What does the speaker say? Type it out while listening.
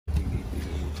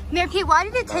Mayor Pete, why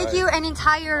did it take you an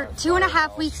entire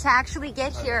 2.5 weeks to actually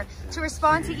get here to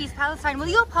respond to East Palestine? Will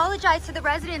you apologize to the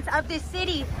residents of this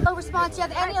city? No response. Do you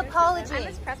have any apology? I'm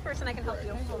his press person. I can help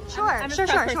you. Sure.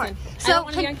 So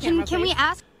can we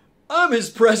ask? I'm his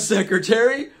press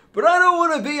secretary, but I don't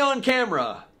want to be on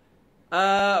camera.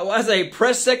 As a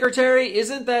press secretary,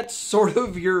 isn't that sort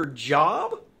of your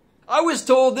job? I was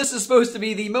told this is supposed to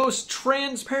be the most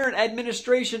transparent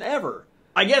administration ever.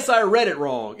 I guess I read it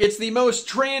wrong. It's the most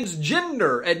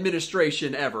transgender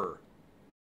administration ever.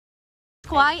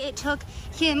 Why it took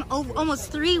him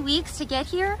almost 3 weeks to get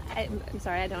here? I'm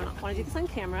sorry, I don't want to do this on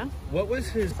camera. What was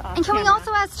his... And can we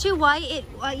also ask too why it,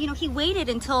 he waited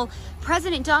until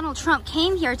President Donald Trump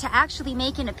came here to actually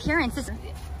make an appearance?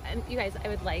 You guys, I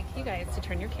would like you guys to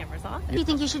turn your cameras off. Do you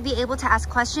think you should be able to ask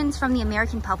questions from the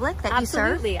American public that you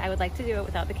serve? Absolutely, I would like to do it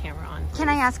without the camera on. Can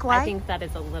I ask why? I think that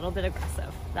is a little bit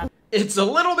aggressive. It's a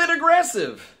little bit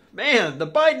aggressive. Man, the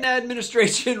Biden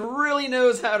administration really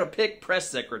knows how to pick press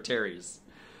secretaries.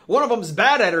 One of them's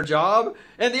bad at her job,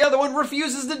 and the other one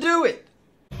refuses to do it.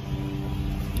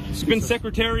 He's been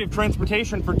Secretary of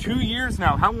Transportation for 2 years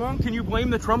now. How long can you blame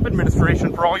the Trump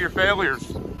administration for all your failures?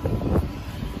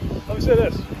 Let me say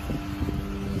this.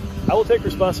 I will take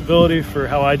responsibility for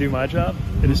how I do my job.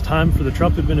 It is time for the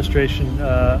Trump administration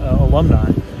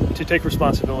alumni to take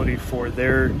responsibility for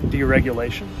their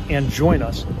deregulation and join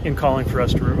us in calling for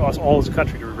us all as a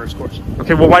country to reverse course.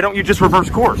 Okay, well, why don't you just reverse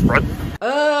course, Brett?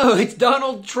 Oh, it's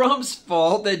Donald Trump's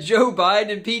fault that Joe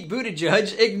Biden and Pete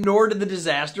Buttigieg ignored the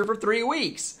disaster for 3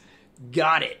 weeks.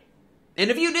 Got it. And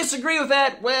if you disagree with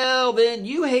that, well, then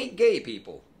you hate gay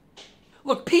people.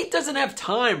 Look, Pete doesn't have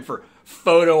time for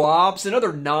photo ops and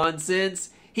other nonsense.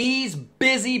 He's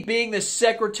busy being the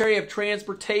Secretary of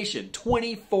Transportation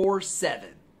 24/7.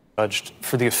 Judged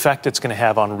for the effect it's going to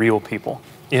have on real people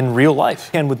in real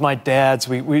life. And with my dads,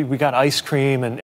 we got ice cream and